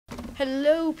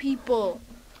Hello, people.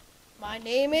 My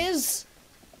name is...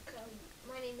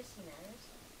 My name is Sinners.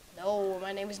 No,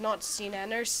 my name is not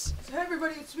Sinners. So hey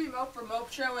everybody, it's me, Mope from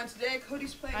MopeShow, and today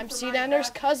Cody's playing I'm for Sinners'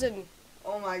 Minecraft. cousin.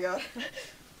 Oh my god.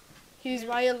 He's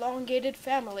my elongated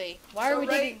family. Why are we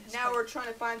digging this now way? we're trying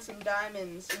to find some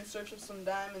diamonds, in search of some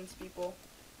diamonds, people.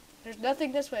 There's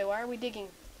nothing this way. Why are we digging?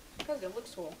 Because it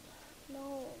looks cool.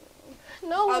 No.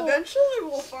 No. Eventually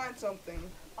we'll find something.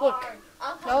 Look.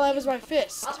 I'll help All I you. have is my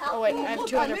fist. I'll help Oh, wait. you. I have Look,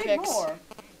 200 made picks. more.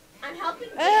 I'm helping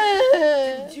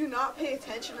you. Did you not pay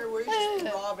attention, or were you just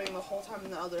robbing the whole time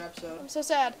in the other episode? I'm so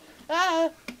sad. Ah.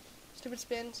 Stupid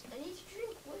spins. I need to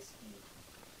drink whiskey.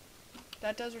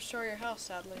 That does restore your health,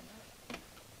 sadly.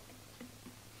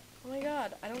 Oh my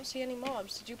god, I don't see any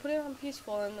mobs. Did you put it on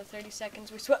peaceful in the 30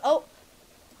 seconds we Oh!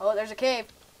 Oh, there's a cave.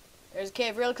 There's a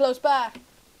cave real close by.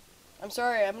 I'm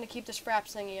sorry, I'm gonna keep this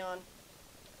fraps thingy on.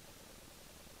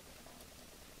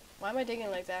 Why am I digging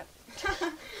like that?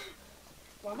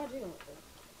 Why am I doing with it?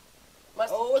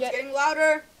 Must Oh, it's getting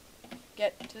louder!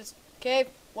 get to this cave.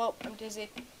 Whoa, I'm dizzy.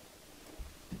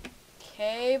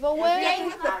 Cave Have you away. ever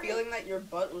had the feeling that your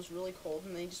butt was really cold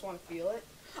and then you just want to feel it?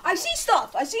 I see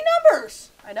stuff! I see numbers!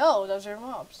 I know, those are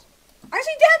mobs. I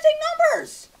see dancing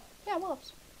numbers! Yeah,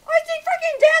 mobs. I see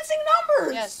freaking dancing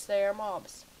numbers! Yes, they are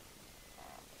mobs.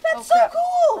 That's Oh, so crap.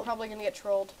 We're cool! probably gonna get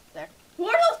trolled. There. Who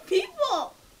are those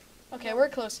people? Okay, we're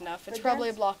close enough. It's The probably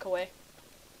a dance- block away.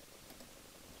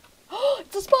 Oh,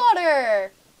 it's a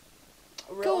spotter!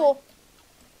 Really? Cool.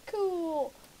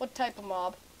 Cool. What type of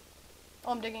mob?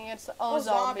 Oh, I'm digging against the... Oh,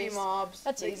 zombie zombies. mobs.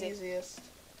 That's the easy. easiest.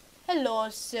 Hello,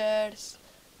 sirs.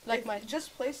 Like my...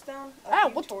 Just place down a Ah,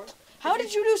 few what? torches. How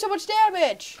did you do so much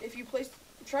damage? If you place...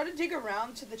 Try to dig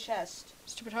around to the chest.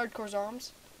 Stupid hardcore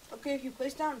zombies. Okay, if you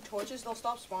place down torches, they'll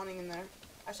stop spawning in there.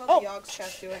 I saw Oh. the Yogg's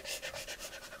chest do it.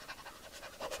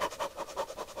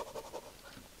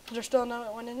 Is there still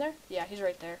another one in there? Yeah, he's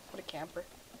right there. What a camper.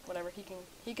 Whatever,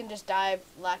 he can just dive.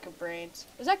 Lack of brains.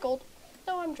 Is that gold?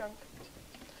 No, I'm drunk.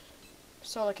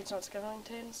 So like it's not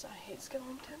skeletons. I hate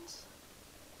skeletons.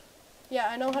 Yeah,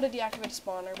 I know how to deactivate a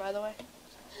spawner, by the way.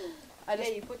 I just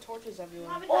Yeah, you put torches everywhere.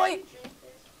 Mom, Oi! how do you drink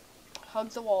this? hug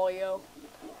the wall, yo.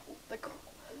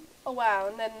 Oh wow,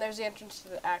 and then there's the entrance to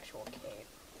the actual cave.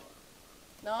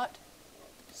 Not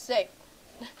safe.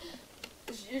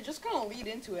 You're just gonna lead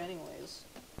into it anyways.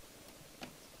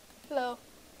 Hello.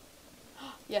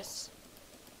 Yes.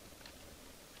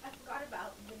 I forgot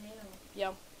about the nail.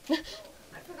 Yum.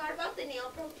 I forgot about the nail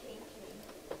protein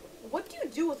cream. What do you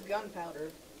do with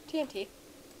gunpowder? TNT.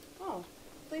 Oh,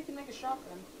 I thought you could make a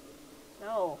shotgun.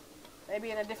 No.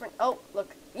 Maybe in a different... Oh,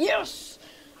 look. Yes!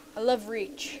 I love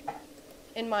Reach.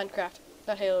 In Minecraft.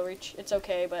 Not Halo Reach. It's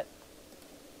okay, but...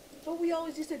 But we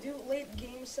always used to do late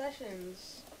game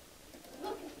sessions.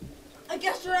 Look,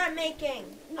 guess what I'm making?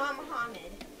 Not Muhammad.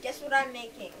 Guess what I'm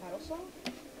making? Title song?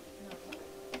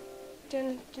 No.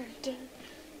 Dun, dun, dun.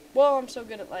 Whoa, I'm so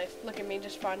good at life. Look at me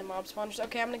just finding mob spawners.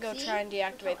 Okay, I'm gonna go See? try and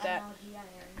deactivate Look how that. MLG I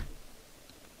am.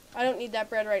 I don't need that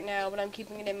bread right now, but I'm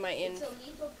keeping it in my inn. It's a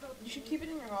lethal protein. You should keep it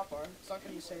in your hotbar. It's not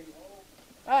gonna be saved.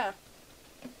 Ah.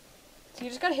 So you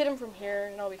just gotta hit him from here,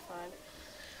 and I'll be fine.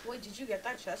 Wait, did you get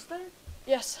that chest there?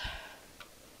 Yes.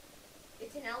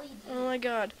 It's an LED. Oh my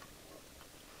god.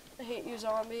 I hate you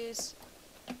zombies.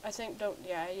 I think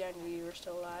yeah, I knew you were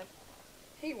still alive.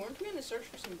 Hey, weren't we gonna search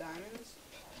for some diamonds?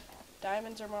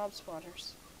 Diamonds are mob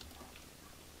spawners.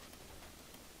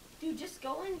 Dude, just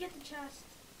go and get the chest.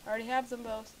 I already have them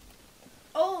both.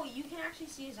 Oh, you can actually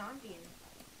see a zombie in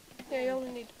it. Yeah, you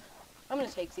only need... I'm gonna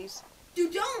take these.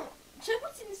 Dude, don't! Check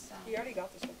what's inside. You already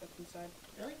got the stuff that's inside.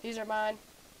 Really? These are mine.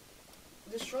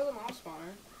 Destroy the mob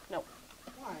spawner. No.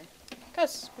 Why?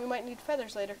 Because we might need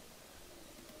feathers later.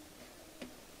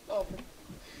 Oh,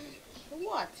 for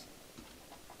what?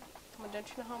 Come on, don't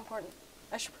you know how important...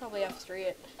 I should probably F3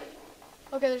 it.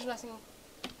 Okay, there's nothing...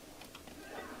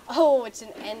 Oh, it's an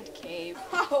end cave.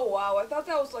 Oh wow, I thought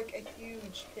that was like a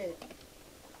huge pit.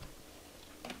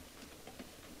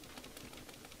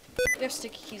 You have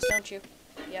sticky keys, don't you?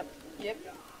 Yep. Yep.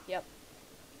 Yep.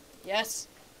 Yes.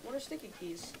 What are sticky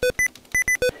keys?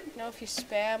 You know, if you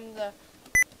spam the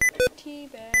tea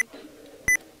bag.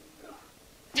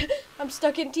 I'm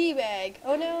stuck in tea bag.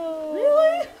 Oh no.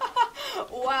 Really?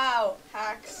 Wow,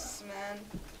 hacks, man.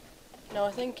 No,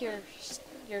 I think your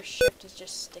shift is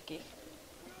just sticky.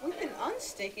 We can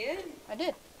unstick it. I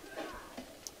did.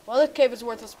 Well, this cave is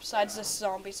worthless besides this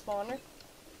zombie spawner.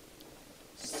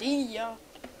 See ya.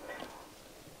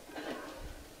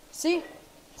 See?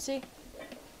 See?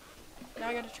 Now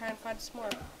I gotta try and find some more.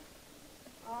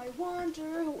 I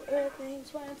wonder where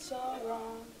things went so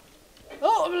wrong.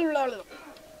 Oh!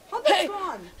 How'd that Hey!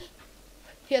 spawn?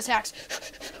 He has hacks.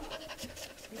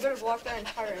 You better block that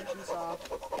entire entrance off.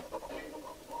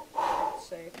 It's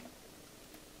safe.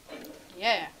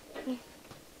 Yeah.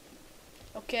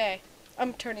 Okay.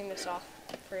 I'm turning this off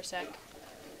for a sec.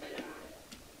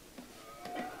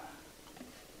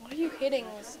 What are you hitting?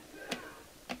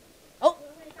 Oh!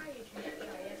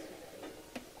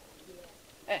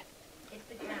 Eh. It's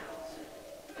the grounds.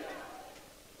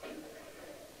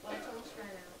 Well, it's almost run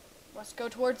out. Let's go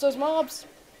towards those mobs.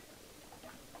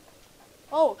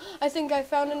 Oh, I think I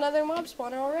found another mob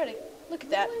spawner already. Look at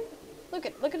that. Look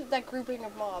at that grouping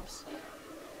of mobs.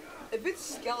 If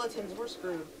it's skeletons, we're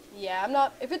screwed. Yeah, I'm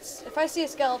not. If I see a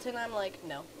skeleton, I'm like,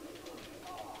 no.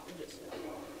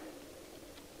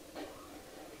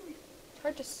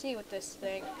 Hard to see with this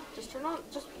thing. Just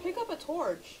pick up a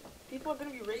torch. People are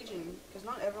gonna be raging because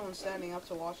not everyone's standing up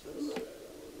to watch this.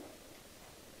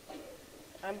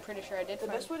 I'm pretty sure I did The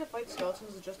find. best way to fight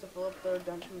skeletons is just to fill up their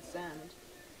dungeon with sand.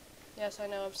 Yes, I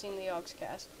know. I've seen the Ox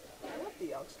cast. I love the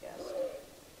Yogscast.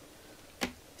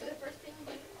 So the first thing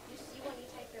you see when you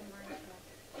type in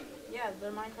Minecraft. Yeah,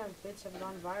 their Minecraft vids have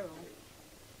gone viral.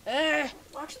 Eh!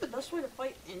 Well, actually, the best way to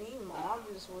fight any mob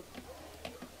is with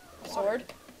Sword.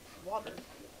 Water.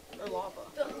 Or lava.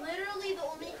 But literally the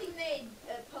only thing they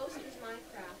post is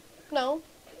Minecraft. No,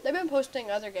 they've been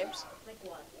posting other games. Like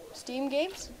what? Steam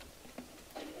games.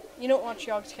 You don't watch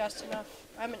Yogscast enough.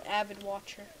 I'm an avid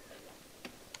watcher.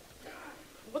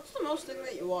 What's the most thing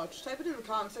that you watch? Type it in the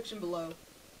comment section below.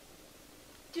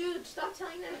 Dude, stop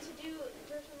telling them to do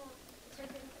personal thing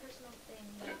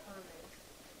in the comments.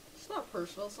 It's not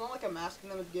personal. It's not like I'm asking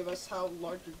them to give us how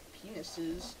large your penis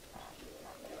is.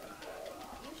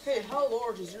 Hey, how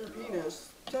large is your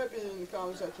penis? Type it in the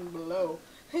comment section below.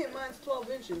 Hey, mine's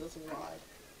 12 inches. That's a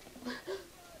lie.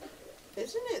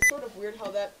 Isn't it sort of weird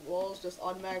how that wall is just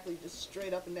automatically just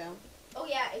straight up and down? Oh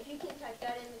yeah, if you can type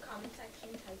that in the comment section,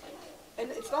 type it. And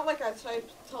it's not like I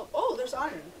oh, there's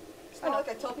iron. It's not like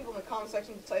I tell people in the comment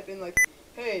section to type in like,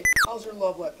 hey, how's your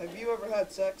love life? Have you ever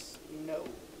had sex? No.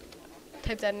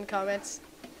 Type that in the comments.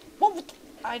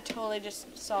 I totally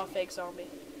just saw a fake zombie.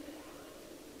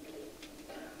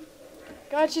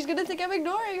 God, she's gonna think I'm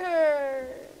ignoring her.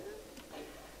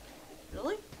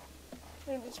 Really?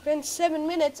 It's been 7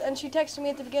 minutes, and she texted me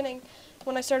at the beginning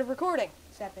when I started recording.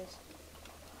 Sad face.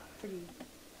 Pretty.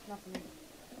 Nothing.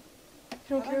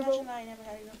 You don't care about... that I never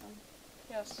had a girlfriend?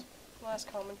 Yes. Last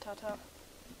comment, Tata.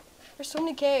 There's so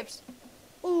many caves.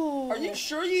 Ooh. Are you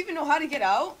sure you even know how to get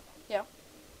out? Yeah.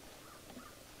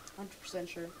 100%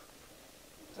 sure.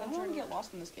 I don't want to get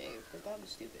lost in this cave, because that would be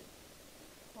stupid.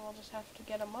 Well, I'll just have to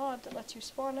get a mod that lets you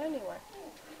spawn anywhere.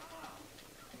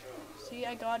 See,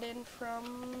 I got in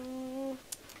from...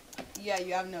 Yeah,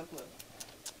 you have no clue.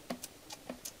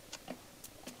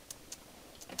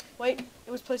 Wait,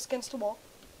 it was placed against the wall.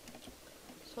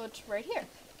 So it's right here.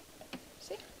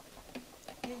 See?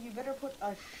 Yeah, you better put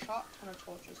a shot ton of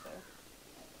torches there.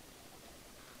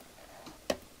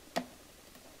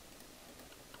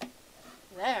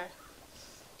 There.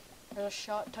 There's a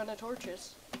shot ton of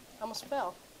torches. I almost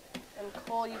fell. And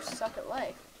Cole, you suck at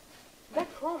life. That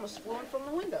chrome was flowing from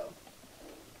the window.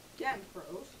 Damn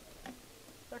crows.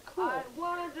 They're cool. I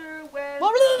wonder when Blah,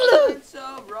 blah, blah, blah. went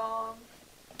so wrong.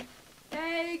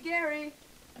 Hey, Gary.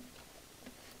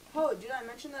 Oh, did I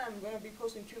mention that I'm going to be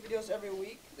posting 2 videos every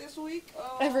week this week?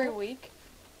 Every week.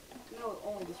 No,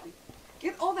 only this week.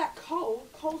 Get all that coal.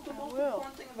 Coal's the I most will.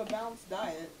 important thing of a balanced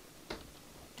diet.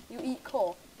 You eat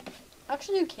coal.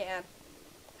 Actually, you can.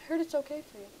 I heard it's okay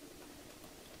for you.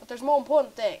 But there's more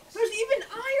important things. There's even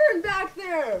iron back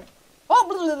there. Oh,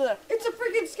 blah, blah, blah. It's a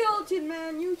freaking skeleton,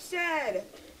 man. You said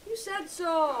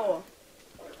so.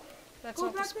 That's Go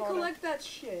not back the and spawner. collect that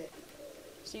shit.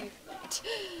 See.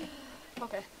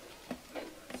 Okay.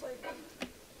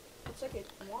 It's like it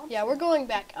wants Yeah, we're going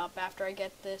back up after I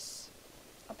get this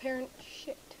apparent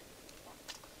shit.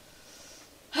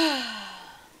 I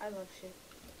love shit.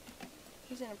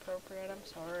 He's inappropriate. I'm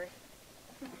sorry.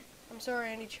 I'm sorry,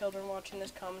 any children watching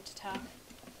this comment attack.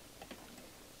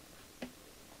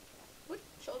 What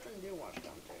children do watch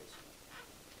commentaries?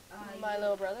 My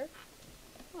little brother.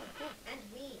 Oh, cool. And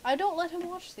me. I don't let him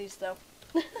watch these though.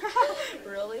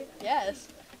 Really? Yes.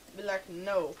 Be like,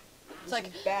 no. It's like,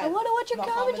 is bad. I want to watch your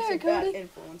Muhammad's commentary, a bad Cody.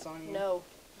 influence on you. No.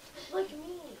 Like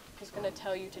me. He's gonna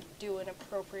tell you to do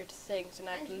inappropriate things, and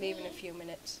I have to leave in a few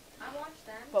minutes. I watched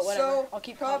them. But whatever. So, I'll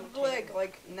keep probably commentating.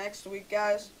 like next week,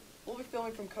 guys, we'll be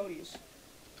filming from Cody's.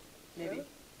 Maybe. Really?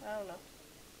 I don't know.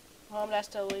 Mom has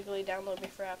to illegally download me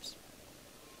for apps.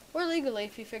 Or legally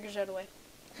if he figures out a way.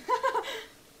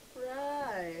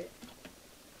 Right.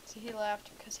 See, he laughed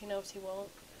because he knows he won't.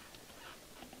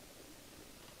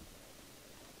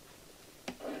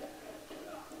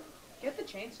 Get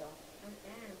the chainsaw.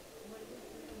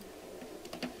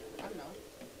 I don't know.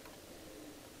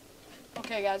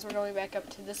 Okay, guys, we're going back up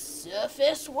to the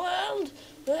surface world.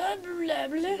 Blah, blah, blah.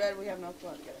 Too bad we have no clue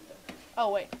to get it there.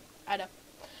 Oh, wait. I know.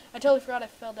 I totally forgot I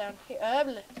fell down here.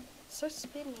 Blah. So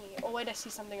spinny. Oh, wait, I see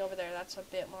something over there. That's a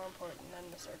bit more important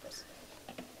than the surface.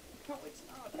 No, it's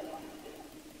not.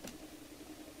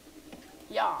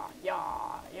 Yeah.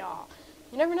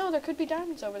 You never know. There could be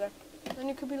diamonds over there. Then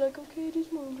you could be like, okay, it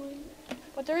is more important.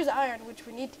 But there is iron, which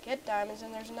we need to get diamonds,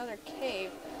 and there's another cave.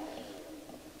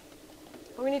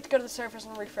 But we need to go to the surface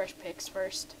and refresh picks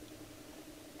first.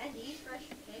 And these fresh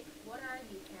pigs, what are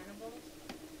these, cannibals?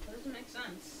 That doesn't make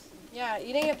sense. Yeah,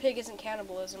 eating a pig isn't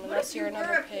cannibalism What unless if you're you were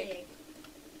another a pig.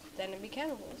 Then it'd be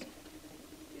cannibalism.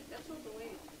 Dude, that's not the way.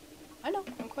 I know,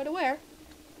 I'm quite aware.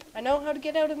 I know how to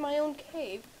get out of my own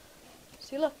cave.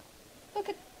 See, look. Look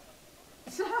at.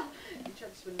 You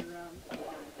tried to spin it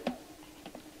around.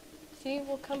 See,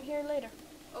 we'll come here later.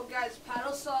 Oh, guys,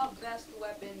 paddle saw, best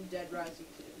weapon, Dead Rising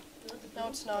 2. No,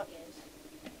 it's not.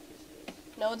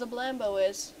 No, the Blambo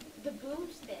is. The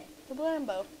boomstick. The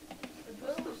Blambo. The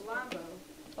What's the boomstick. Lambo?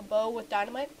 A bow with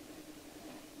dynamite?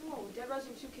 No, Dead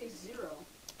Rising 2 Case 0.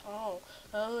 Oh,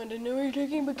 I didn't know you were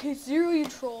taking but case 0, you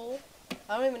troll.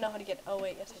 I don't even know how to get. Oh,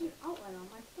 wait, yes, I There's do. an outline on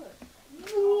my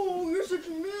foot. No, you're such a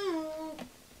noob.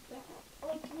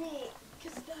 Like me,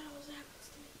 because that always happens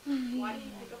to me. Why didn't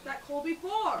you pick up that coal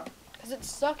before? Because it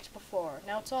sucked before.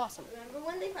 Now it's awesome. Remember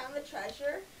when they found the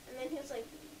treasure, and then he was like,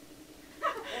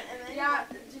 and then Yeah,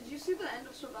 did you see the end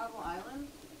of Survival Island?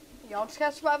 Y'all just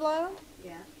got Survival Island?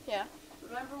 Yeah. Yeah.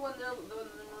 Remember when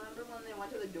they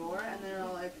went to the door and they're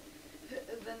all like,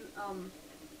 then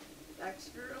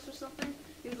Extras or something?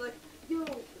 He was like, yo,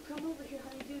 come over here,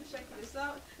 honey, dude, check this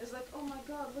out. It's like, oh my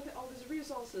god, look at all these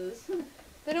resources.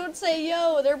 They don't say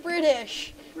yo, they're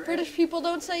British. British people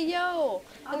don't say yo.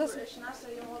 I'm And this- British and I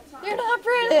say yo all the time. You're not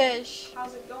British.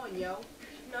 How's it going, yo?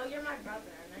 no, you're my brother,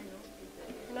 and I know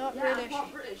people. You're not Yeah, British. I'm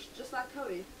part British, just like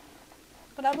Cody.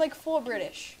 But I'm like full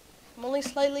British. I'm only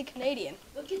slightly Canadian.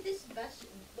 Look at this vest.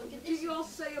 Look at Do this. you all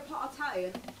say you're part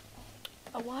Italian?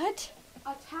 A what?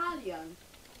 Italian.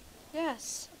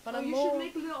 Yes, but Oh, I'm you more. should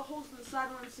make little holes in the side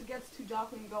when it gets too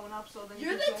dark when you're going up, so then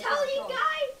You're you the can just Italian go.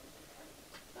 guy.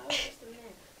 That was just a myth.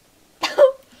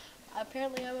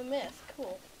 Apparently I'm a myth.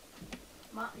 Cool.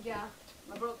 Yeah,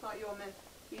 my brother thought you were a myth.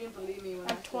 He didn't believe me when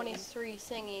I I have said 23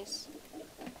 thingies.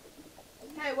 it.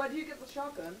 Hey, why do you get the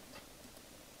shotgun?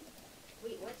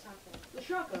 Wait, what's happening? The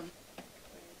shotgun.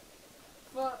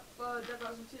 For Dead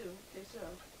Rising 2. Okay, so.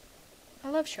 I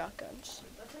love shotguns.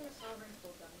 That's an assault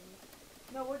rifle gun.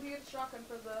 No, where do you get the shotgun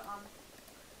for the,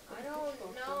 I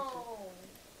don't know.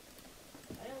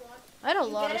 I don't want. I had a You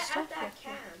lot get of it stuff at that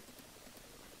here. camp.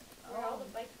 Where all the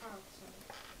bike parts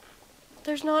are.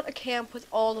 There's not a camp with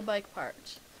all the bike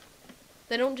parts.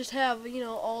 They don't just have,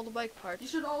 all the bike You parts.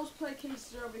 should always play Case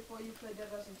 0 before you play Dead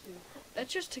Rising 2.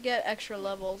 That's just to get extra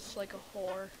levels, like a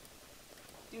whore.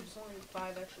 Dude, there's only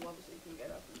 5 extra levels that you can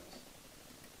get up in this.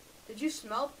 Did you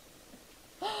smelt?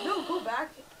 No, go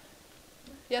back.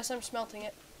 Yes, I'm smelting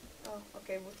it. Oh,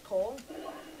 okay, with coal.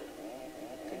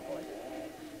 Good boy.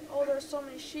 Oh, there's so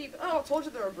many sheep. Oh, I told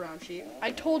you there were brown sheep.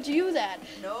 I told you that.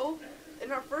 No,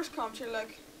 in our first comp, you're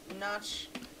like, notch,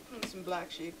 some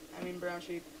black sheep. I mean brown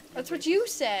sheep. That's what you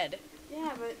said.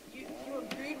 Yeah, but you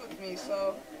agreed with me,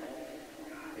 so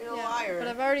you're a liar. But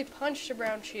I've already punched a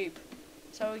brown sheep.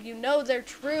 So you know they're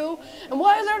true. And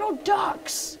why are there no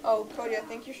ducks? Oh, Cody, I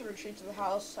think you should retreat to the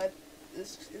house.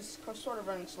 This is sort of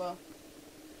running slow.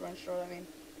 Run short, I mean.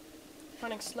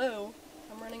 Running slow.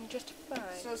 I'm running just fine.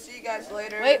 So see you guys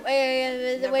later. Wait,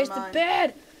 Never where's the mind.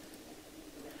 bed?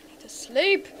 I need to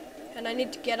sleep. And I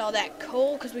need to get all that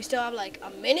coal because we still have like a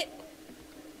minute.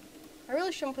 I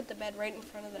really shouldn't put the bed right in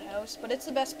front of the house, but it's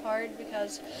the best part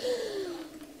because...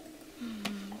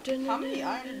 How many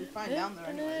iron did we find down there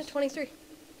anyways? 23.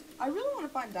 I really want to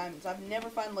find diamonds. I've never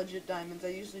found legit diamonds. I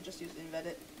usually just use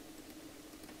Invedit.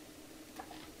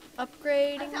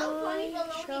 Upgrading I found 20 my below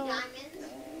show. me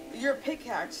diamonds. Your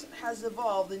pickaxe has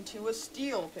evolved into a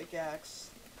steel pickaxe.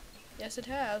 Yes, it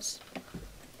has.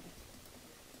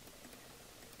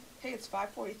 Hey, it's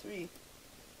 5:43.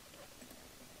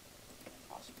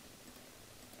 Awesome.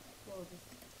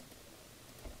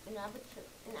 An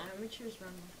amateur's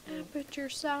run. Aperture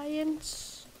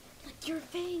science. Like your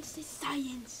face is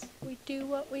science. We do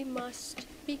what we must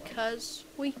because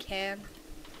we can.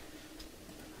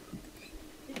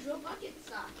 The drill bucket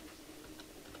sucks.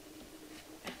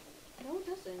 No, it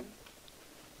doesn't.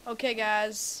 Okay,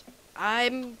 guys.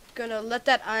 I'm gonna let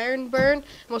that iron burn, and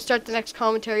we'll start the next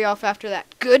commentary off after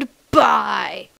that. Goodbye!